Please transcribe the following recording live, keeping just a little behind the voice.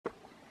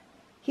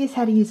Here's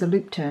how to use a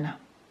loop turner.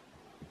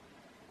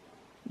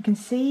 You can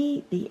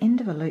see the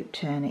end of a loop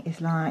turner is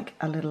like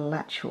a little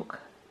latch hook.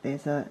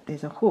 There's a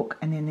hook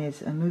and then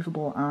there's a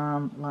movable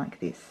arm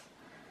like this.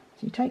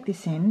 So you take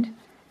this end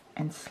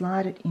and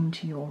slide it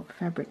into your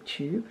fabric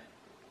tube.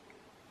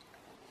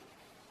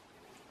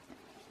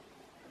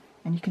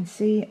 And you can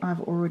see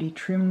I've already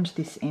trimmed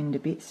this end a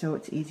bit so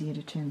it's easier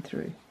to turn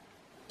through.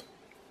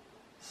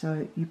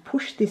 So you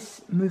push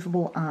this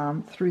movable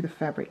arm through the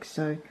fabric,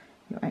 so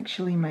you're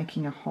actually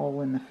making a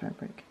hole in the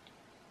fabric,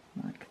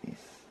 like this.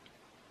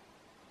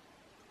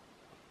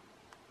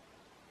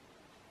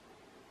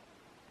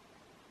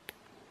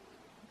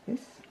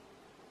 This.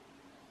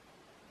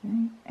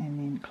 Okay, and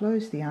then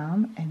close the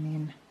arm and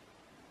then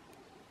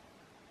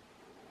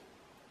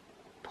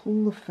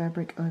pull the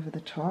fabric over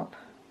the top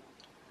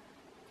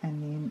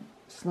and then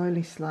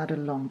slowly slide it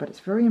along, but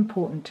it's very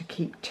important to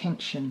keep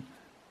tension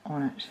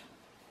on it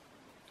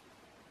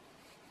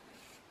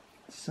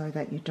so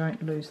that you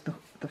don't lose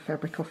the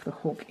fabric off the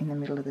hook in the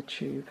middle of the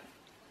tube.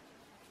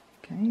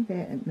 Okay,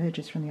 there it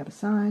merges from the other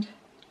side,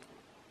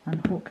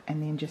 unhook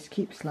and then just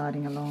keep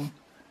sliding along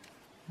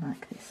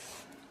like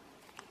this.